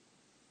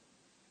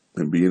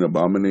and being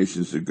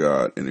abominations to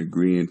God and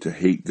agreeing to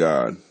hate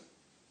God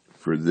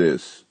for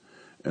this,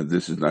 and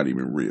this is not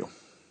even real.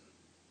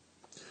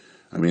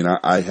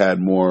 I had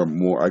more.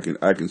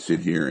 I can sit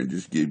here and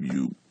just give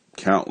you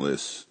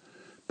countless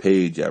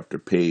page after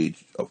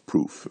page of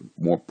proof,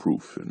 more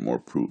proof and more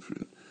proof,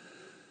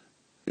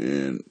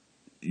 and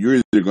you're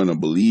either going to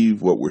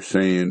believe what we're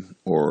saying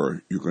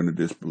or you're going to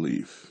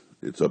disbelieve.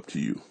 It's up to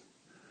you.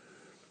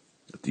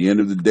 At the end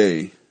of the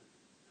day,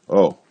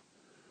 on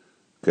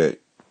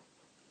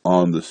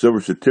the silver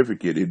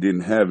certificate, it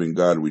didn't have "In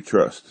God We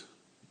Trust,"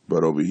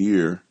 but over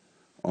here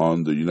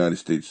on the United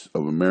States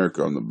of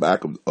America, on the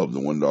back of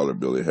the $1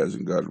 bill, it has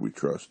 "In God We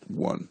Trust"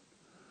 1.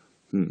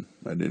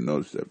 I didn't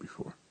notice that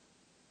before.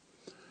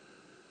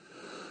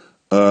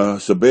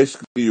 So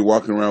basically, you're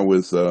walking around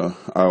with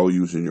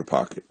IOUs in your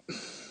pocket.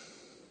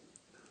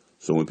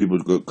 So when people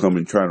come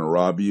and trying to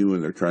rob you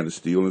and they're trying to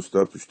steal and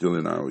stuff, they're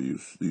stealing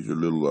IOUs. These are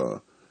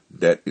little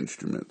debt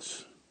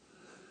instruments,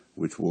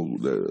 which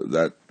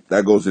that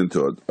goes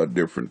into a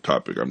different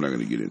topic. I'm not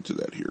going to get into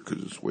that here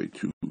because it's way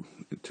too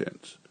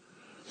intense.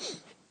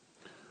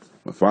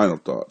 My final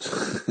thoughts.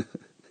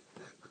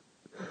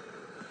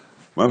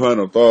 My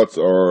final thoughts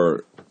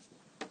are,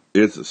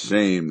 it's a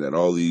shame that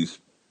all these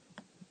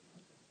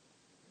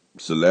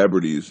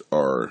celebrities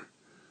are,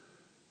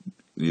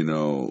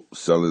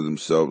 selling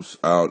themselves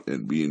out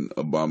and being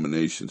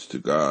abominations to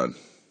God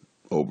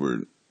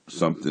over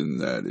something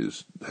that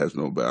has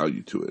no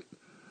value to it.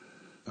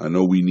 I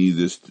know we need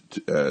this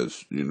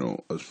as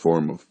a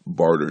form of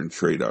barter and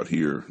trade out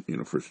here,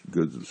 for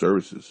goods and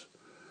services.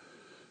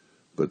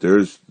 But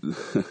there's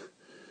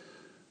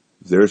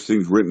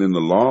things written in the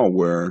law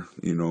where,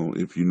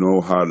 if you know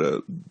how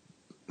to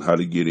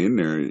get in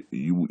there,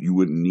 you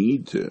wouldn't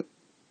need to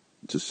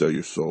sell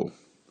your soul.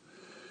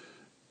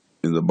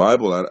 In the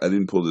Bible, I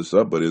didn't pull this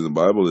up, but in the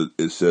Bible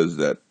it says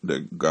that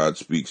God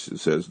speaks. It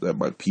says that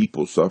my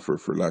people suffer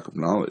for lack of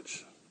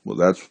knowledge. Well,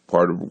 that's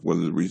part of one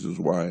of the reasons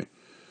why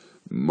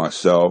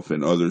myself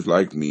and others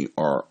like me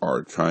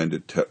are trying to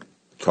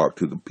talk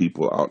to the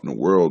people out in the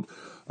world.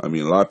 A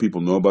lot of people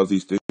know about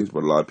these things,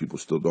 but a lot of people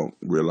still don't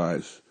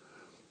realize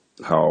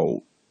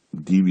how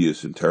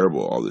devious and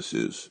terrible all this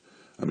is.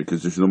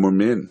 Because there's no more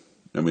men.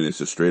 It's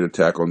a straight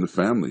attack on the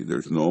family.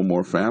 There's no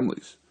more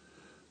families.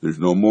 There's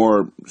no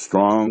more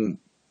strong,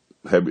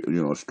 heavy,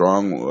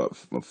 strong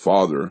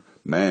father,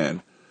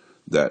 man,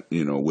 that,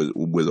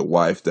 with a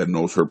wife that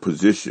knows her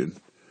position,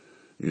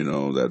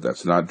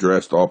 that's not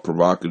dressed all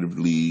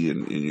provocatively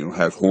and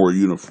has horror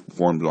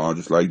uniforms on,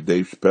 just like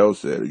Dave Chappelle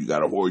said. You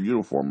got a horror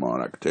uniform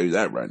on, I can tell you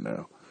that right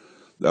now.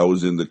 That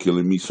was in the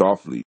Killing Me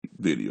Softly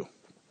video,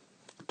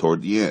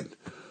 toward the end.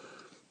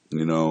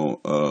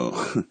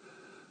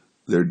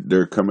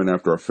 They're coming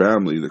after our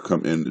family. They're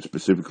coming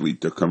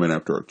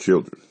after our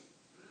children.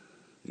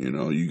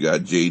 You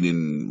got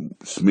Jaden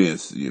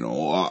Smith,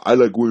 I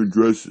like wearing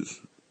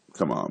dresses.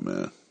 Come on,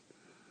 man.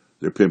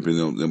 They're pimping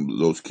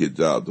those kids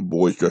out. The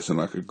boy's dressing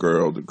like a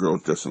girl. The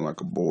girl's dressing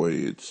like a boy.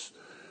 It's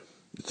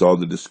all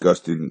the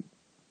disgusting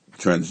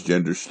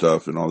transgender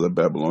stuff and all the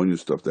Babylonian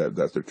stuff that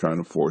they're trying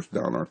to force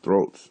down our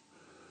throats.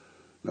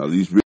 Now,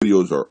 these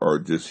videos are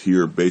just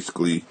here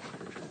basically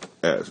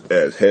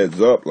as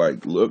heads up,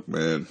 like, look,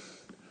 man,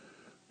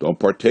 don't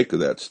partake of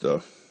that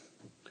stuff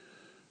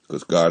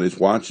because God is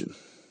watching.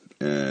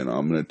 And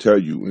I'm going to tell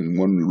you, in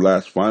one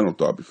last final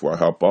thought before I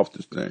hop off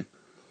this thing,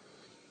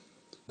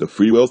 the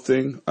free will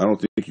thing, I don't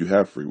think you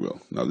have free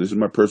will. Now, this is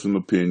my personal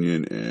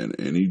opinion, and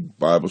any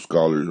Bible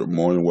scholars are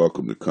more than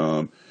welcome to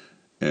come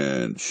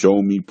and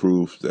show me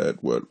proof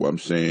that what I'm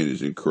saying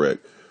is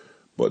incorrect.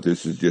 But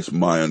this is just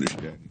my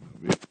understanding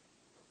of it,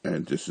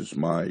 and this is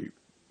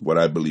what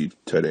I believe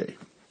today.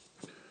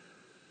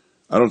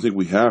 I don't think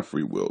we have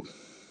free will,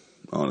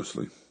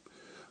 honestly.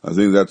 I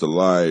think that's a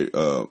lie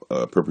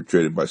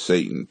perpetrated by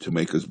Satan to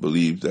make us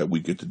believe that we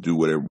get to do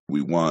whatever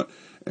we want,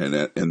 and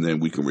then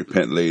we can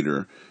repent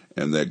later,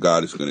 and that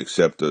God is going to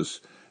accept us,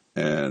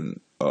 and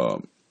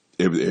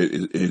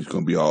it's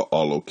going to be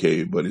all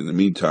okay. But in the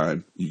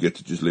meantime, you get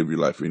to just live your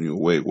life any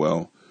way.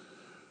 Well,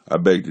 I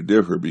beg to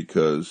differ,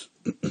 because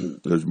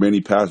there's many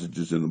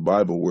passages in the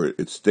Bible where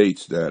it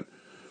states that,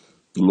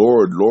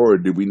 Lord,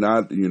 Lord, did we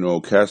not,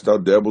 cast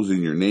out devils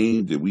in your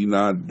name? Did we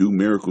not do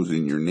miracles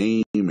in your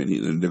name?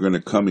 And they're going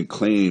to come and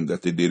claim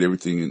that they did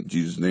everything in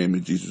Jesus' name,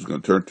 and Jesus is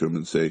going to turn to them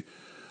and say,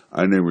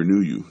 I never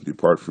knew you.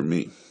 Depart from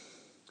me.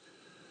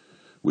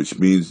 Which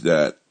means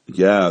that,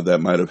 yeah,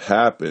 that might have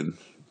happened,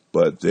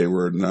 but they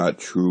were not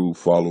true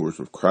followers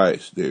of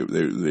Christ. They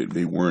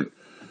weren't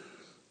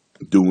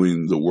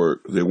doing the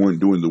work. They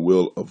weren't doing the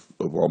will of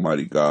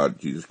Almighty God,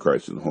 Jesus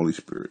Christ, and the Holy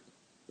Spirit.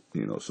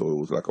 So it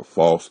was like a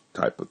false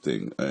type of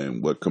thing.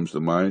 And what comes to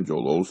mind?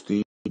 Joel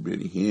Osteen,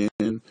 Benny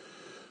Hinn,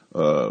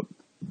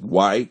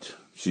 White.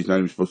 She's not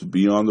even supposed to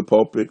be on the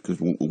pulpit because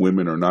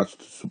women are not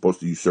supposed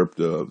to usurp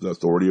the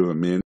authority of a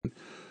man.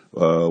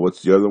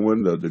 What's the other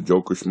one? The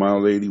Joker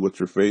smile lady. What's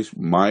her face?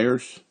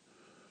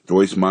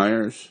 Joyce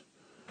Myers.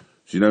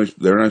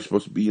 They're not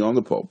supposed to be on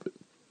the pulpit.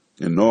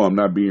 And no, I'm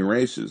not being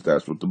racist.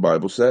 That's what the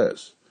Bible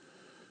says.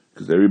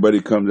 Because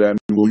everybody comes at me,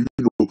 well,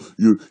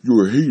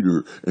 you're a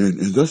hater, and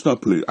that's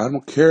not political. I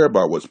don't care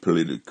about what's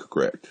politically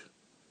correct.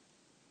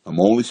 I'm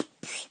only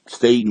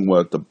stating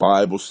what the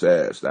Bible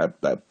says.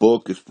 That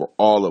book is for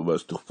all of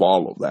us to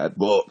follow. That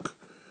book.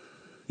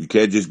 You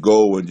can't just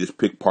go and just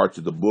pick parts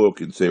of the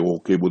book and say, well,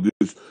 okay, well,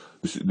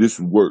 this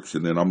works,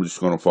 and then I'm just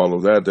going to follow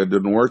that. That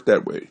doesn't work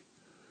that way.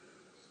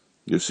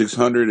 There's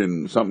 600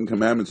 and something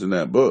commandments in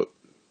that book,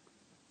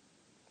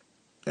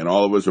 and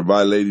all of us are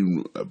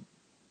violating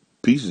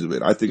pieces of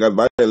it. I think I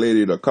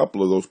violated a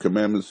couple of those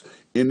commandments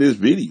in this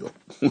video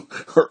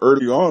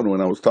early on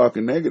when I was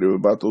talking negative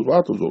about those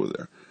vatos over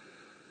there.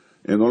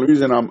 And the only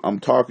reason I'm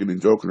talking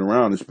and joking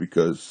around is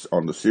because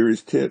on the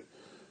serious tip,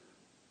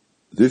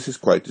 this is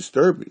quite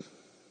disturbing.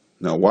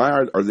 Now, why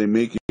are they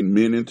making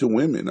men into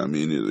women? I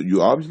mean,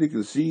 you obviously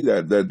can see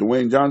that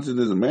Dwayne Johnson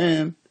is a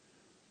man.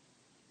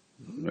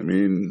 I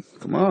mean,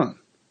 come on.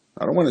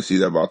 I don't want to see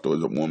that vato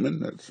as a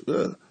woman.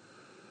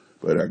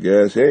 But I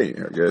guess, hey,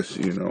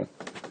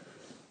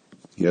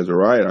 he has a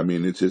right. I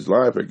mean, it's his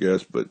life, I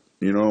guess. But,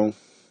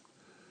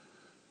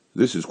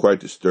 this is quite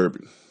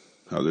disturbing.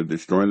 How they're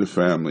destroying the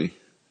family.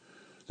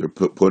 They're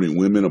putting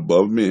women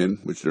above men,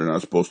 which they're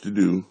not supposed to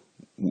do.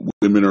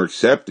 Women are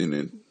accepting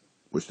it,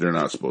 which they're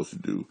not supposed to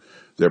do.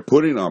 They're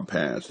putting on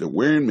pants. They're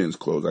wearing men's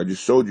clothes. I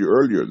just showed you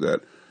earlier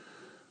that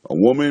a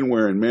woman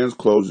wearing men's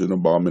clothes is an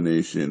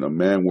abomination. A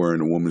man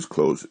wearing a woman's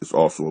clothes is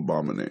also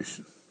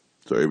abomination.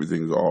 So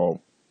everything's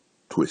all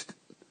twisted.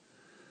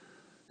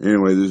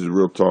 Anyway, this is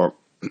Real Talk.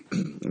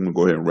 I'm going to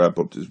go ahead and wrap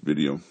up this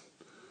video.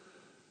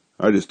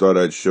 I just thought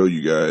I'd show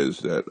you guys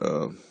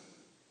that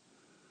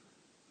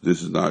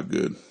this is not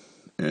good.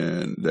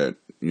 And that,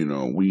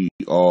 we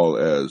all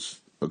as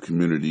a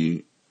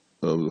community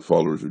of the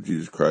followers of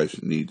Jesus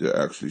Christ need to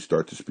actually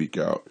start to speak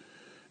out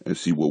and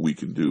see what we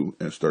can do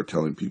and start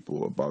telling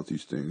people about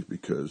these things,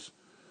 because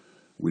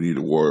we need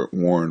to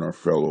warn our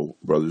fellow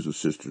brothers and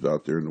sisters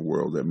out there in the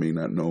world that may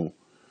not know,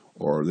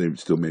 or they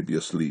still may be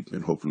asleep.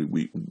 And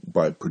hopefully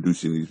by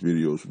producing these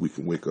videos, we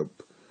can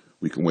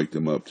wake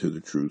them up to the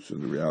truths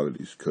and the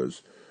realities.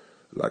 Because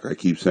like I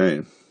keep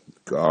saying,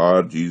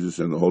 God, Jesus,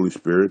 and the Holy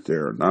Spirit, they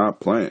are not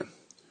playing.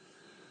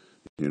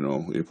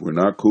 If we're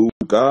not cool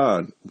with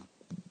God,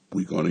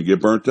 we're going to get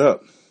burnt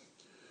up.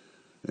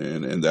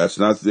 And that's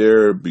not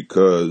there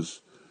because,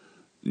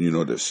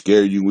 to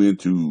scare you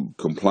into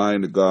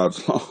complying to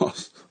God's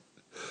laws.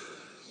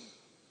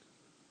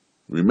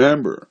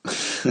 Remember,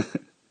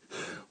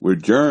 we're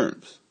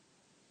germs.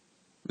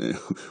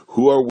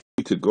 Who are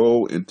we to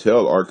go and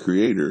tell our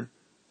Creator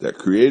that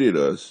created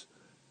us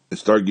and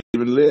start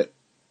giving lit?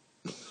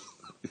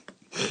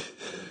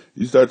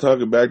 You start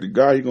talking back to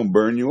God, He's going to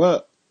burn you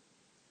up.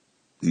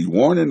 He's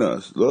warning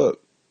us,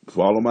 look,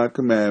 follow my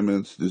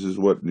commandments. This is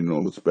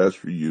what's best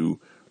for you.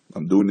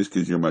 I'm doing this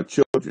because you're my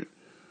children.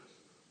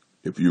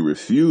 If you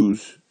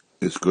refuse,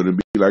 it's going to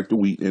be like the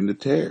wheat and the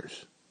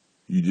tares.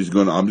 I'm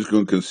just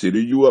going to consider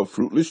you a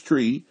fruitless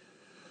tree.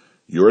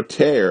 You're a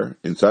tare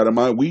inside of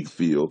my wheat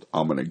field.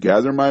 I'm going to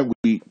gather my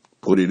wheat,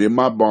 put it in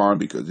my barn,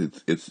 because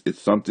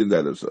it's something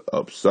that is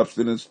of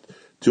substance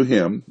to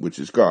Him, which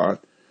is God.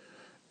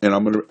 and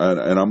I'm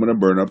gonna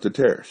burn up the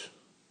tares.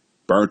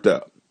 Burnt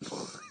up.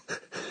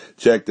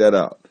 Check that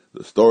out.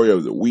 The story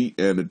of the wheat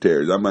and the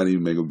tares. I might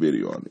even make a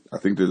video on it. I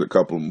think there's a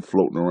couple of them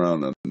floating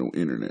around on the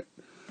internet.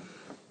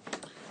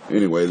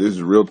 Anyway, this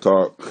is real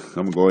talk.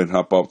 I'm gonna go ahead and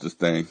hop off this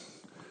thing.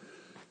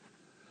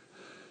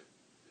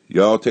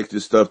 Y'all take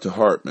this stuff to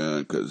heart, man,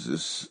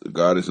 because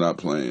God is not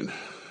playing.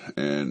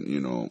 And, you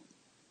know,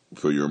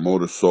 for your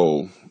immortal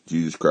soul,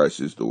 Jesus Christ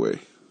is the way.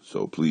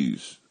 So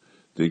please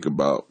think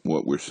about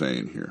what we're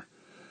saying here.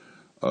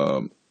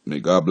 May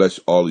God bless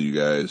all of you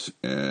guys,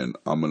 and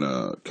I'm going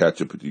to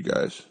catch up with you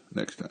guys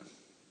next time.